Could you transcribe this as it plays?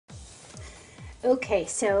Okay,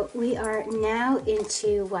 so we are now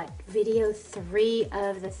into what? Video 3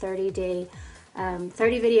 of the 30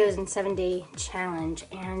 videos in 7-day challenge.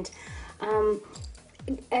 And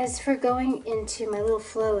as for going into my little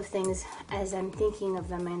flow of things, as I'm thinking of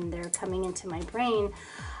them and they're coming into my brain,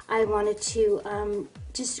 I wanted to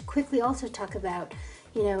just quickly also talk about,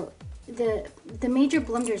 the major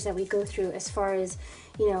blunders that we go through as far as,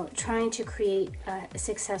 trying to create a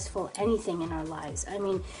successful anything in our lives. I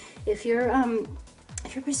mean, if you're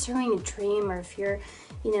pursuing a dream, or if you're,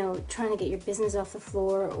 trying to get your business off the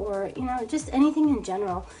floor, or, just anything in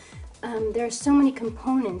general, there are so many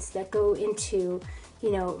components that go into,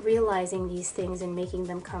 realizing these things and making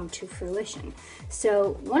them come to fruition.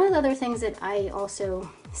 So one of the other things that I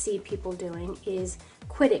also see people doing is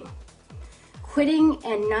quitting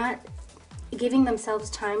and not giving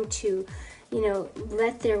themselves time to,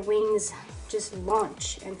 let their wings just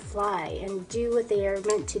launch and fly and do what they are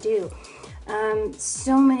meant to do.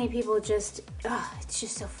 So many people just, it's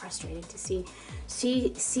just so frustrating to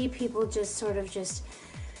see people just sort of just,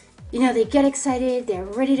 they get excited, they're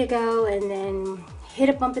ready to go, and then hit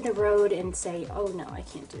a bump in the road and say, oh no, I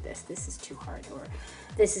can't do this, this is too hard, or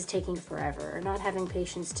this is taking forever, or not having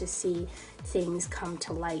patience to see things come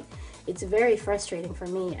to light. It's very frustrating for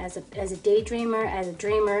me as a daydreamer, as a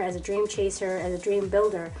dreamer, as a dream chaser, as a dream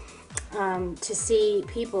builder, to see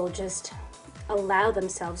people just allow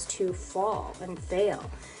themselves to fall and fail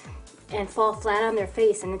and fall flat on their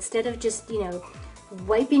face. And instead of just,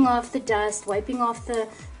 wiping off the dust, wiping off the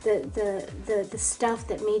stuff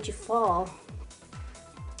that made you fall,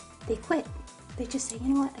 they quit. They just say,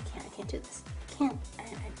 you know what, I can't do this. I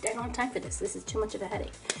don't have time for this. This is too much of a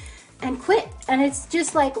headache. And quit. And it's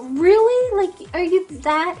just like, really? Like, are you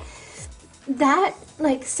that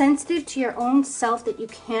like sensitive to your own self that you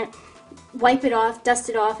can't wipe it off, dust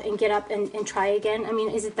it off, and get up and try again? I mean,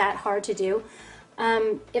 is it that hard to do?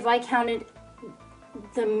 If I counted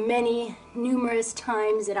the many numerous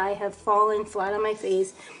times that I have fallen flat on my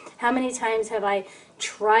face, how many times have I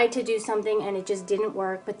tried to do something and it just didn't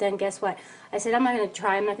work? But then guess what? I said, I'm not going to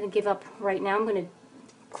try. I'm not going to give up right now. I'm going to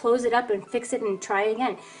close it up and fix it and try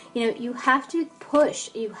again. You have to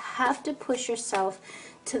push. You have to push yourself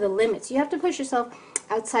to the limits. You have to push yourself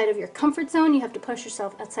outside of your comfort zone. You have to push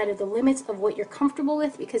yourself outside of the limits of what you're comfortable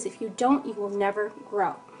with, because if you don't, you will never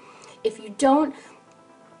grow. If you don't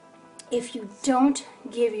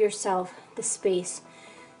give yourself the space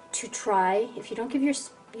to try, if you don't give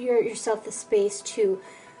yourself the space to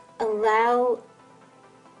allow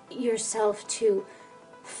yourself to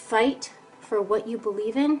fight for what you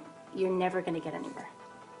believe in, you're never going to get anywhere.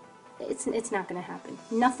 It's not going to happen.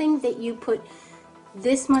 Nothing that you put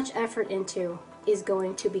this much effort into is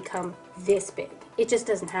going to become this big. It just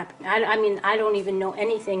doesn't happen. I mean, I don't even know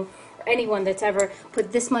anyone that's ever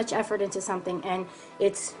put this much effort into something and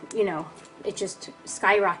it's, it just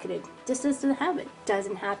skyrocketed. This doesn't happen.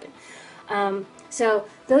 Doesn't happen. So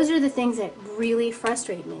those are the things that really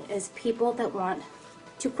frustrate me, is people that want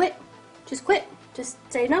to quit. Just quit. Just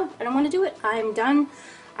say, no, I don't want to do it. I'm done.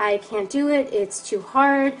 I can't do it. It's too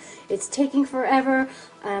hard. It's taking forever.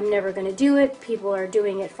 I'm never going to do it. People are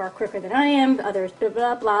doing it far quicker than I am. Others, blah,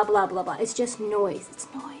 blah, blah, blah, blah, blah. It's just noise. It's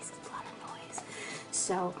noise. It's a lot of noise.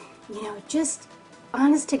 So, just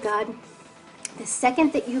honest to God, the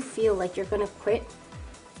second that you feel like you're going to quit,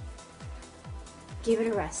 give it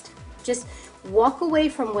a rest. Just walk away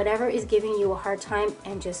from whatever is giving you a hard time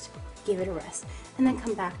and just give it a rest, and then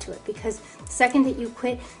come back to it. Because the second that you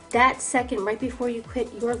quit, that second right before you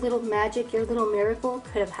quit, your little magic, your little miracle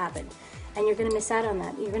could have happened, and you're going to miss out on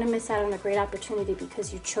that. You're going to miss out on a great opportunity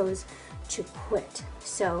because you chose to quit.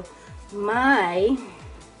 So my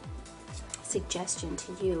suggestion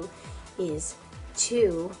to you is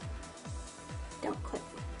to don't quit.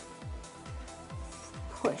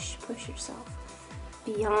 Push yourself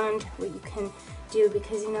beyond what you can do,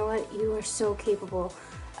 because you know what, you are so capable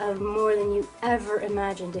of more than you ever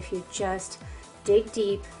imagined if you just dig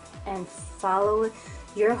deep and follow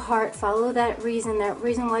your heart, follow that reason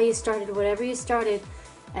why you started whatever you started,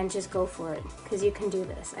 and just go for it, because you can do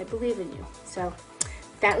this. I believe in you. So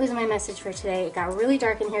that was my message for today. It got really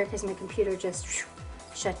dark in here because my computer just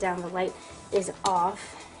shut down. The light is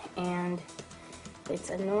off, and it's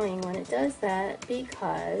annoying when it does that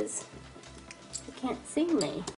because you can't see me.